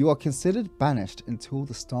 You are considered banished until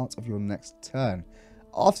the start of your next turn.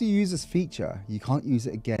 After you use this feature, you can't use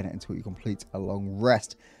it again until you complete a long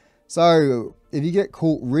rest. So, if you get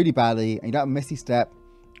caught really badly and you don't have a Misty Step,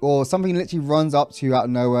 or something literally runs up to you out of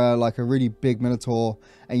nowhere, like a really big Minotaur,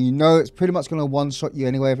 and you know it's pretty much going to one-shot you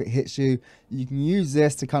anyway if it hits you, you can use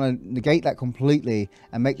this to kind of negate that completely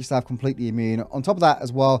and make yourself completely immune. On top of that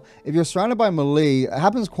as well, if you're surrounded by melee, it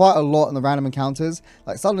happens quite a lot in the random encounters.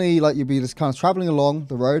 Like suddenly, like you'll be just kind of traveling along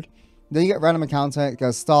the road, then you get a random encounter, it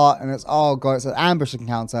goes start, and it's, oh god, it's an ambush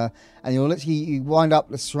encounter, and you wind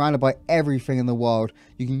up surrounded by everything in the world.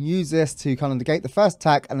 You can use this to kind of negate the first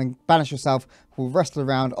attack and then banish yourself for the rest of the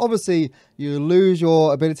round. Obviously, you lose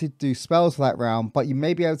your ability to do spells for that round, but you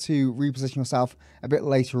may be able to reposition yourself a bit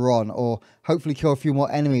later on, or hopefully kill a few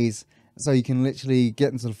more enemies so you can literally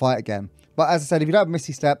get into the fight again. But as I said, if you don't have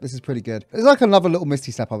Misty Step, this is pretty good. It's like another little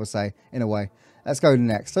Misty Step, I would say, in a way. Let's go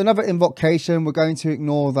next. So another invocation, we're going to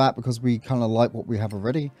ignore that because we kind of like what we have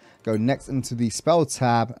already. Go next into the spell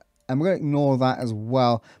tab, and we're going to ignore that as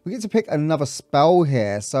well. We get to pick another spell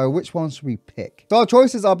here, so which one should we pick? So our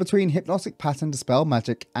choices are between Hypnotic Pattern, Dispel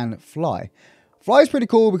Magic, and Fly. Fly is pretty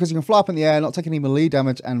cool because you can fly up in the air, not take any melee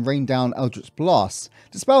damage, and rain down Eldritch Blasts.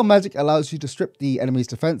 Dispel Magic allows you to strip the enemy's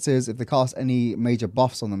defenses if they cast any major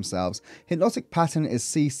buffs on themselves. Hypnotic Pattern is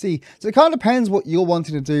CC, so it kind of depends what you're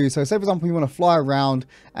wanting to do. So say for example you want to fly around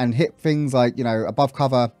and hit things like, above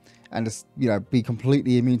cover and just, be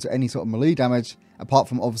completely immune to any sort of melee damage, apart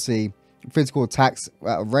from obviously physical attacks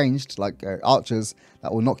ranged, like archers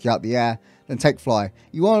that will knock you out the air, then take Fly.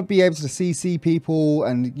 You want to be able to CC people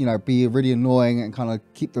and, be really annoying and kind of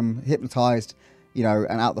keep them hypnotized,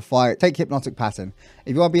 and out the fight. Take Hypnotic Pattern.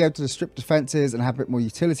 If you want to be able to strip defenses and have a bit more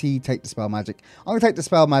utility, take Dispel Magic. I'm going to take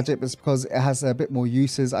Dispel Magic just because it has a bit more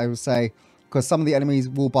uses, I would say, because some of the enemies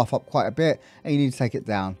will buff up quite a bit and you need to take it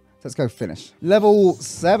down. So let's go finish. Level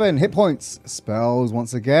 7, hit points, spells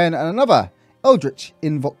once again, and another Eldritch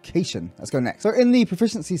Invocation. Let's go next. So in the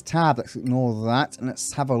proficiencies tab, let's ignore that and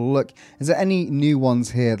let's have a look. Is there any new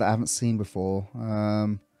ones here that I haven't seen before?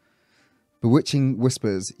 Bewitching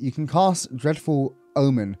Whispers. You can cast Dreadful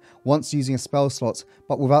Omen once using a spell slot,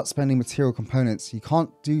 but without spending material components. You can't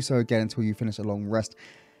do so again until you finish a long rest.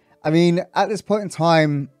 I mean, at this point in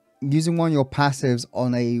time, using one of your passives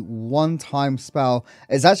on a one-time spell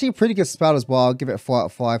is actually a pretty good spell as well. I'll give it a 4 out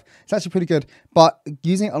of 5. It's actually pretty good, but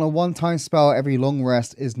using it on a one-time spell every long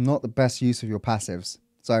rest is not the best use of your passives.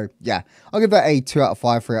 So yeah, I'll give that a 2 out of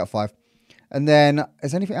 5, 3 out of 5. And then,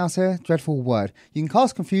 is there anything else here? Dreadful Word. You can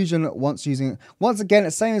cast Confusion once using... Once again,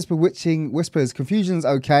 it's same as Bewitching Whispers. Confusion's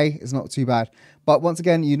okay. It's not too bad. But once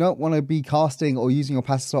again, you don't want to be casting or using your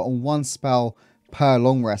passive slot on one spell per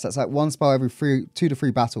long rest. That's like one spell every 2 to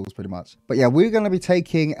 3 battles, pretty much. But yeah, we're going to be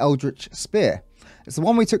taking Eldritch Spear. It's the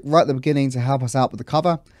one we took right at the beginning to help us out with the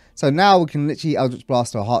cover. So now we can literally Eldritch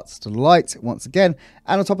Blast our Heart's Delight once again.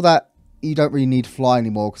 And on top of that, you don't really need Fly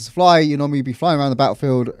anymore, because Fly, you normally be flying around the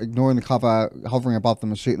battlefield, ignoring the cover, hovering above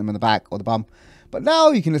them and shooting them in the back or the bum. But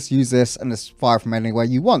now you can just use this and just fire from anywhere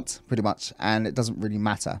you want, pretty much, and it doesn't really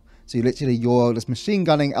matter. So you literally, you're just machine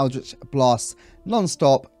gunning Eldritch Blasts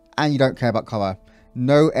non-stop, and you don't care about cover.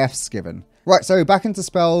 No F's given. Right, so back into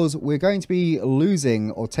spells, we're going to be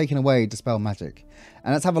losing or taking away Dispel Magic.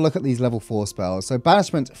 And let's have a look at these level 4 spells. So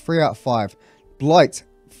Banishment, 3 out of 5. Blight,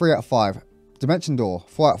 3 out of 5. Dimension Door,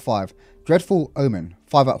 4 out of 5. Dreadful Omen,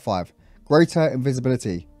 5 out of 5. Greater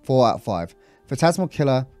Invisibility, 4 out of 5. Phantasmal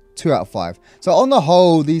Killer, 2 out of 5. So on the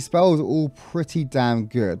whole, these spells are all pretty damn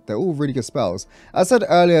good. They're all really good spells. As I said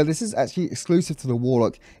earlier, this is actually exclusive to the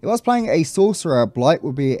Warlock. If I was playing a Sorcerer, Blight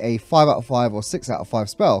would be a 5 out of 5 or 6 out of 5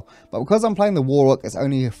 spell. But because I'm playing the Warlock, it's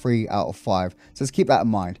only a 3 out of 5. So let's keep that in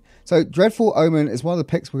mind. So Dreadful Omen is one of the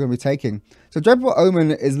picks we're going to be taking. So Dreadful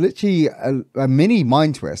Omen is literally a mini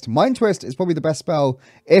Mind Twist. Mind Twist is probably the best spell,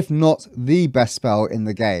 if not the best spell in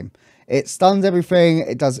the game. It stuns everything,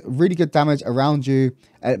 it does really good damage around you,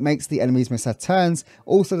 and it makes the enemies miss their turns.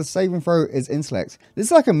 Also, the saving throw is Intellect. This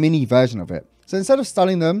is like a mini version of it. So instead of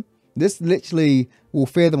stunning them, this literally will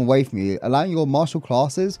fear them away from you, allowing your martial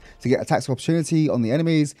classes to get attacks of opportunity on the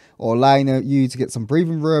enemies, or allowing you to get some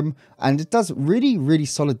breathing room, and it does really, really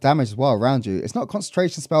solid damage as well around you. It's not a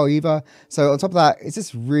concentration spell either, so on top of that, it's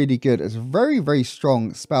just really good. It's a very, very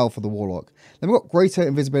strong spell for the Warlock. Then we've got Greater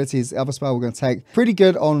Invisibility is the other spell we're going to take. Pretty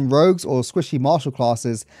good on rogues or squishy martial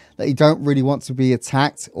classes that you don't really want to be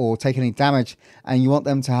attacked or take any damage, and you want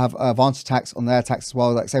them to have advantage attacks on their attacks as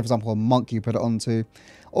well, like say for example a monk you put it onto.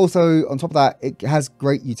 Also, on top of that, it has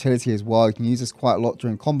great utility as well. You can use this quite a lot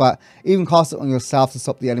during combat. Even cast it on yourself to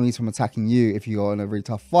stop the enemies from attacking you if you're in a really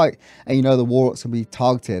tough fight and you know the Warlocks can be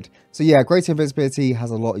targeted. So yeah, Greater Invisibility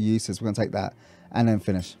has a lot of uses. We're going to take that and then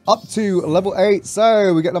finish. Up to level 8,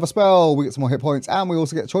 so we get another spell, we get some more hit points, and we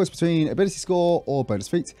also get a choice between ability score or bonus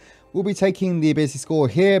feat. We'll be taking the ability score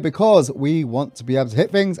here because we want to be able to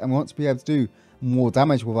hit things and we want to be able to do more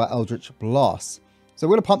damage with our Eldritch Blast. So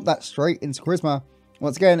we're going to pump that straight into Charisma.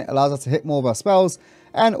 Once again, it allows us to hit more of our spells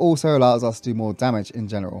and also allows us to do more damage in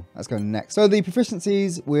general. Let's go next. So the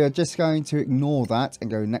proficiencies, we're just going to ignore that and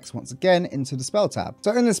go next once again into the spell tab. So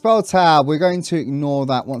in the spell tab, we're going to ignore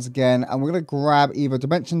that once again and we're going to grab either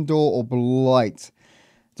Dimension Door or Blight.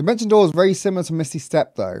 Dimension Door is very similar to Misty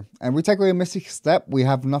Step though. And if we take away Misty Step, we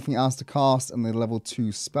have nothing else to cast in the level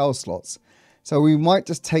 2 spell slots. So we might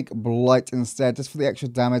just take Blight instead, just for the extra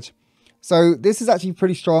damage. So this is actually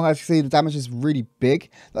pretty strong. As you can see, the damage is really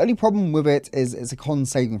big. The only problem with it is it's a con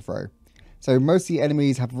saving throw. So most of the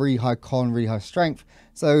enemies have really high con, really high strength.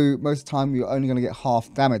 So most of the time you're only going to get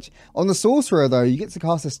half damage. On the Sorcerer though, you get to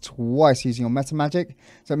cast this twice using your meta magic.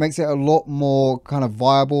 So it makes it a lot more kind of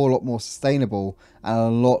viable, a lot more sustainable, and a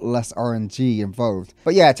lot less RNG involved.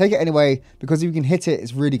 But yeah, take it anyway, because if you can hit it,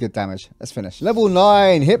 it's really good damage. Let's finish. Level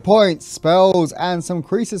 9, hit points, spells, and some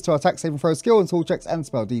increases to our attack, saving throw, skill, and tool checks, and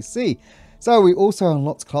spell DC. So we also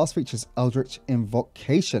unlocked class features, Eldritch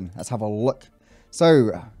Invocation. Let's have a look.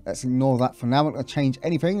 So let's ignore that for now. We're not going to change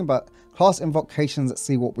anything, but class invocations, let's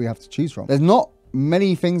see what we have to choose from. There's not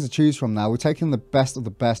many things to choose from now. We're taking the best of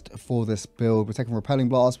the best for this build. We're taking Repelling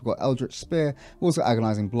Blast, we've got Eldritch Spear, we've also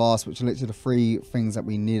Agonizing Blast, which are literally the 3 things that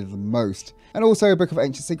we needed the most. And also Book of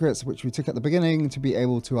Ancient Secrets, which we took at the beginning to be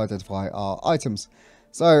able to identify our items.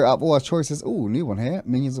 So out of all our choices, oh, new one here,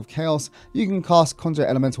 Minions of Chaos. You can cast Conjure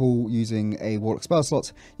Elemental using a Warlock spell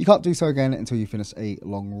slot. You can't do so again until you finish a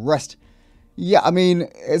long rest. Yeah, I mean,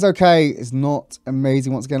 it's okay. It's not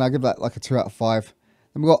amazing. Once again, I'll give that like a 2 out of 5.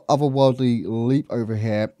 Then we've got Otherworldly Leap over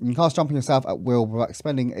here. You can cast Jumping yourself at will without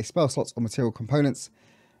expending a spell slot or material components.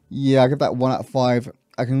 Yeah, I'll give that 1 out of 5.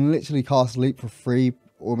 I can literally cast Leap for free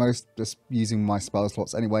almost just using my spell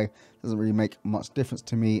slots anyway. Doesn't really make much difference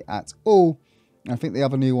to me at all. I think the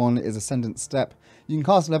other new one is Ascendant Step. You can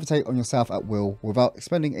cast Levitate on yourself at will without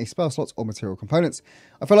expending a spell slot or material components.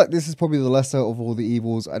 I feel like this is probably the lesser of all the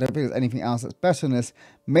evils. I don't think there's anything else that's better than this.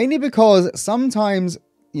 Mainly because sometimes,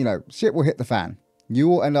 you know, shit will hit the fan. You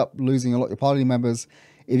will end up losing a lot of your party members.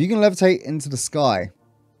 If you can levitate into the sky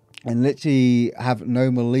and literally have no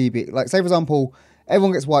melee, like say for example,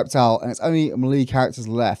 everyone gets wiped out and it's only melee characters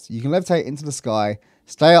left. You can levitate into the sky,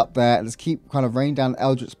 stay up there, and just keep kind of raining down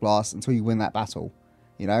Eldritch Blast until you win that battle.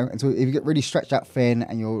 You know, until if you get really stretched out thin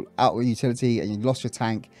and you're out with utility and you lost your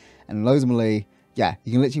tank and loads of melee, yeah,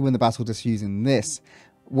 you can literally win the battle just using this.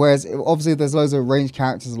 Whereas obviously there's loads of ranged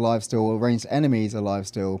characters alive still, or ranged enemies alive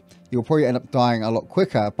still, you'll probably end up dying a lot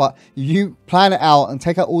quicker. But if you plan it out and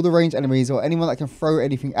take out all the ranged enemies or anyone that can throw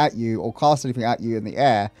anything at you or cast anything at you in the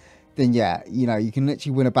air, then yeah, you know, you can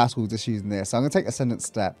literally win a battle just using this. So I'm going to take Ascendant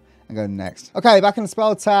Step and go next. Okay, back in the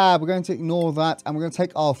spell tab, we're going to ignore that and we're going to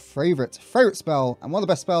take our favorite spell and one of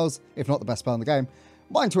the best spells, if not the best spell in the game,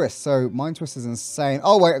 Mind Twist. So Mind Twist is insane.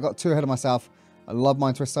 Oh wait, I got 2 ahead of myself. I love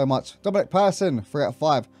Mind Twist so much. Dominate Person, 3 out of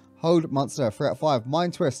 5. Hold Monster, 3 out of 5.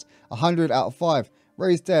 Mind Twist, 100 out of 5.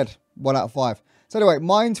 Raise Dead, 1 out of 5. So anyway,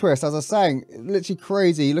 Mind Twist, as I was saying, literally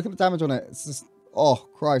crazy. Look at the damage on it. It's just, oh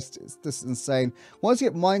Christ, it's just insane. Once you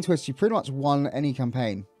get Mind Twist, you pretty much won any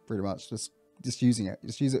campaign, pretty much. Just using it.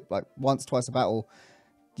 Just use it like once, twice a battle.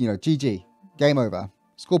 You know, GG. Game over.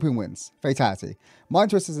 Scorpion wins. Fatality. Mind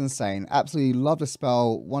Twist is insane. Absolutely love the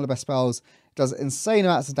spell. One of the best spells. It does insane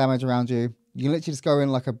amounts of damage around you. You can literally just go in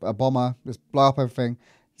like a bomber. Just blow up everything.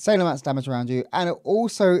 Insane amounts of damage around you. And it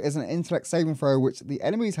also is an intellect saving throw, which the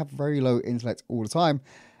enemies have very low intellect all the time.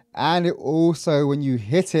 And it also, when you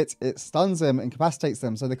hit it, it stuns them, incapacitates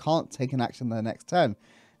them, so they can't take an action their next turn.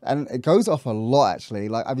 And it goes off a lot, actually.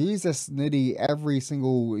 Like, I've used this nearly every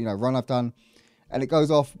single, you know, run I've done. And it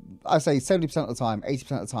goes off, I say 70% of the time,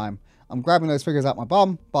 80% of the time. I'm grabbing those figures out my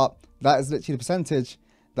bum, but that is literally the percentage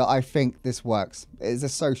that I think this works. It is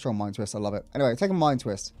just so strong, Mind Twist. I love it. Anyway, take a Mind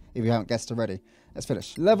Twist, if you haven't guessed already. Let's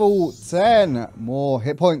finish. Level 10. More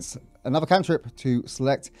hit points. Another cantrip to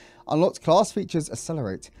select. Unlocked class features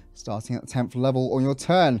accelerate. Starting at the 10th level on your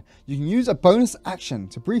turn, you can use a bonus action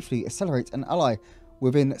to briefly accelerate an ally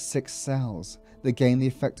within 6 cells. They gain the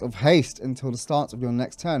effect of haste until the start of your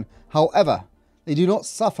next turn. However, they do not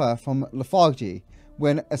suffer from lethargy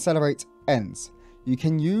when accelerate ends. You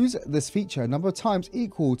can use this feature a number of times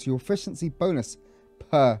equal to your efficiency bonus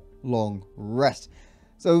per long rest.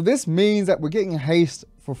 So this means that we're getting haste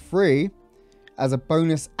for free as a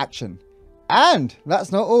bonus action. And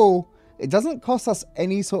that's not all. It doesn't cost us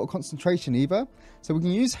any sort of concentration either. So we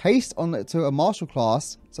can use haste on to a martial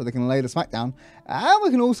class so they can lay the smackdown. And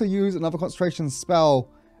we can also use another concentration spell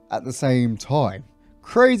at the same time.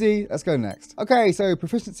 Crazy. Let's go next. Okay, so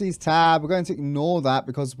proficiencies tab. We're going to ignore that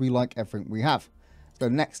because we like everything we have. Let's go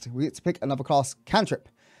next. We get to pick another class cantrip.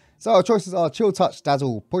 So our choices are Chill Touch,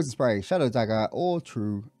 Dazzle, Poison Spray, Shadow Dagger, or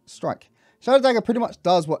True Strike. Shadow Dagger pretty much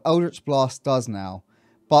does what Eldritch Blast does now.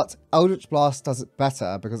 But Eldritch Blast does it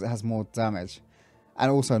better because it has more damage.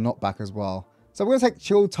 And also knockback as well. So we're going to take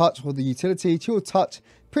Chill Touch for the utility. Chill Touch,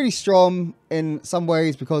 pretty strong in some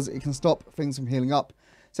ways because it can stop things from healing up.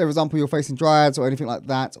 So for example, you're facing Dryads or anything like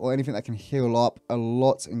that, or anything that can heal up a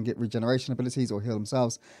lot and get regeneration abilities or heal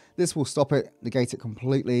themselves. This will stop it, negate it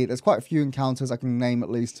completely. There's quite a few encounters I can name at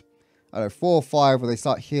least, I don't know, 4 or 5 where they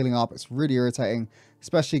start healing up. It's really irritating,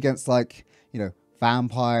 especially against like, you know,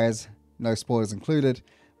 vampires, no spoilers included.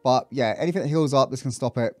 But yeah, anything that heals up, this can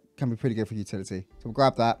stop it. Can be pretty good for utility. So we'll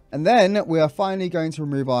grab that. And then we are finally going to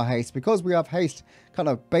remove our haste because we have haste kind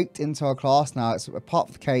of baked into our class now. It's a part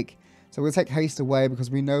of the cake. So we'll take haste away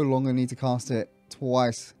because we no longer need to cast it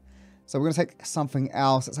twice. So we're going to take something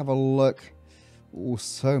else. Let's have a look. Oh,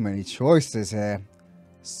 so many choices here.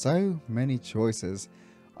 So many choices.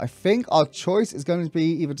 I think our choice is going to be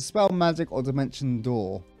either Dispel Magic or Dimension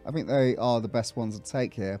Door. I think they are the best ones to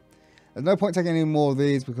take here. There's no point taking any more of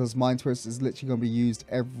these because Mind Twist is literally going to be used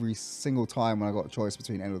every single time when I got a choice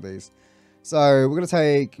between any of these. So we're going to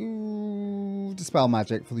take Dispel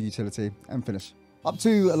Magic for the utility and finish. Up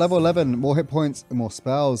to level 11, more hit points and more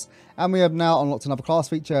spells. And we have now unlocked another class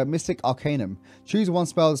feature, Mystic Arcanum. Choose one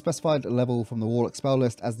spell at a specified level from the Warlock spell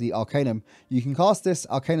list as the Arcanum. You can cast this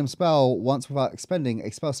Arcanum spell once without expending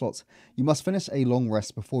a spell slot. You must finish a long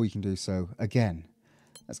rest before you can do so again.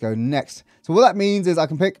 Let's go next. So what that means is I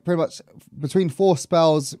can pick pretty much between 4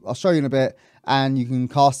 spells. I'll show you in a bit. And you can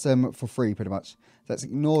cast them for free pretty much. So let's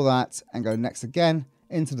ignore that and go next again.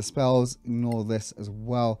 into the spells. Ignore this as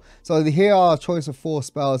well. So here are a choice of 4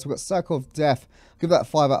 spells. We've got Circle of Death, give that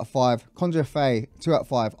 5 out of 5. Conjure Fey, 2 out of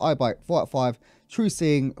 5. Eye Bite, 4 out of 5. True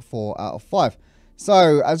Seeing, 4 out of 5.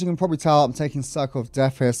 So as you can probably tell, I'm taking Circle of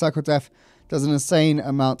Death here. Circle of Death does an insane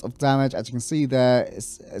amount of damage. As you can see there,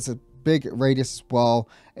 it's a big radius as well.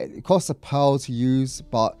 It costs a pearl to use,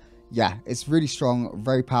 but yeah, it's really strong,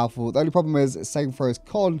 very powerful. The only problem is saving throw is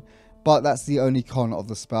con, but that's the only con of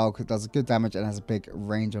the spell because it does good damage and has a big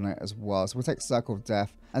range on it as well. So we'll take Circle of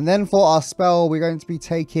Death. And then for our spell, we're going to be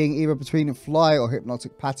taking either between Fly or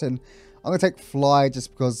Hypnotic Pattern. I'm going to take Fly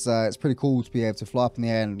just because it's pretty cool to be able to fly up in the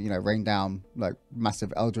air and, you know, rain down like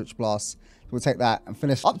massive Eldritch Blasts. We'll take that and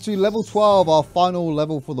finish up to level 12, our final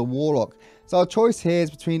level for the Warlock. So our choice here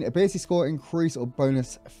is between ability score increase or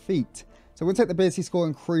bonus feat. So we'll take the ability score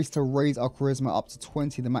increase to raise our charisma up to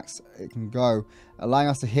 20, the max it can go, allowing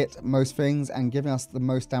us to hit most things and giving us the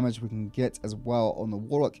most damage we can get as well on the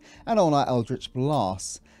Warlock and on our Eldritch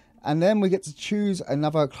Blasts. And then we get to choose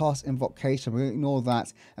another class invocation. We'll ignore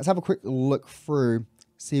that. Let's have a quick look through,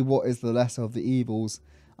 see what is the lesser of the evils.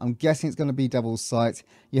 I'm guessing it's going to be Devil's Sight.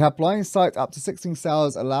 You have Blind Sight up to 16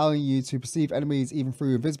 cells, allowing you to perceive enemies even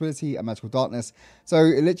through invisibility and magical darkness. So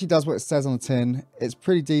it literally does what it says on the tin. It's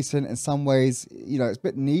pretty decent in some ways. You know, it's a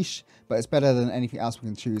bit niche, but it's better than anything else we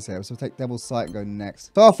can choose here. So we'll take Devil's Sight and go next.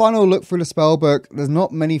 So our final look through the spell book. There's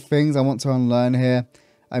not many things I want to unlearn here.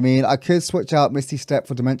 I mean, I could switch out Misty Step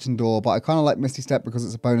for Dimension Door, but I kind of like Misty Step because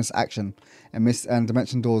it's a bonus action, and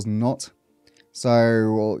Dimension Door's not. So,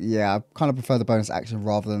 well, yeah, I kind of prefer the bonus action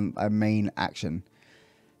rather than a main action.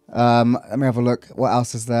 Let me have a look. What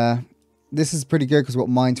else is there? This is pretty good because we've got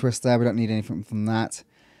Mind Twist there. We don't need anything from that.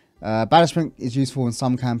 Banishment is useful in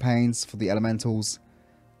some campaigns for the elementals.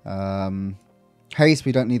 Haste,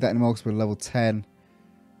 we don't need that anymore because we're level 10.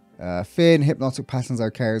 Fear and Hypnotic Pattern's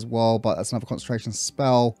okay as well, but that's another concentration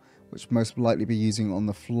spell, which most likely be using on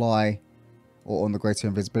the Fly or on the Greater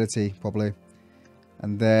Invisibility, probably.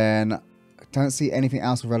 And then I don't see anything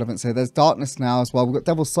else of relevance here. There's Darkness now as well. We've got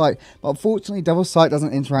Devil's Sight, but unfortunately Devil's Sight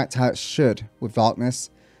doesn't interact how it should with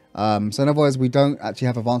Darkness. So in other words, we don't actually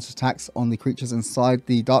have advanced attacks on the creatures inside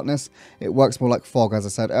the Darkness. It works more like Fog, as I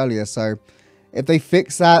said earlier. So if they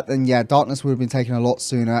fix that, then yeah, Darkness would have been taken a lot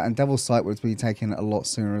sooner, and Devil's Sight would have been taken a lot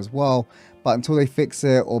sooner as well. But until they fix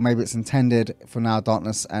it, or maybe it's intended, for now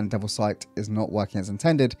Darkness and Devil's Sight is not working as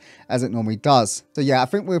intended, as it normally does. So yeah, I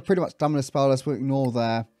think we're pretty much done with the spell list. We'll ignore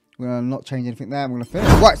there. We're going to not change anything there. I'm going to finish.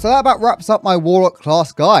 Right, so that about wraps up my Warlock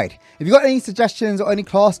class guide. If you've got any suggestions or any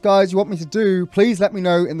class guides you want me to do, please let me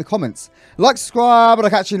know in the comments. Like, subscribe, and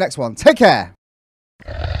I'll catch you next one. Take care.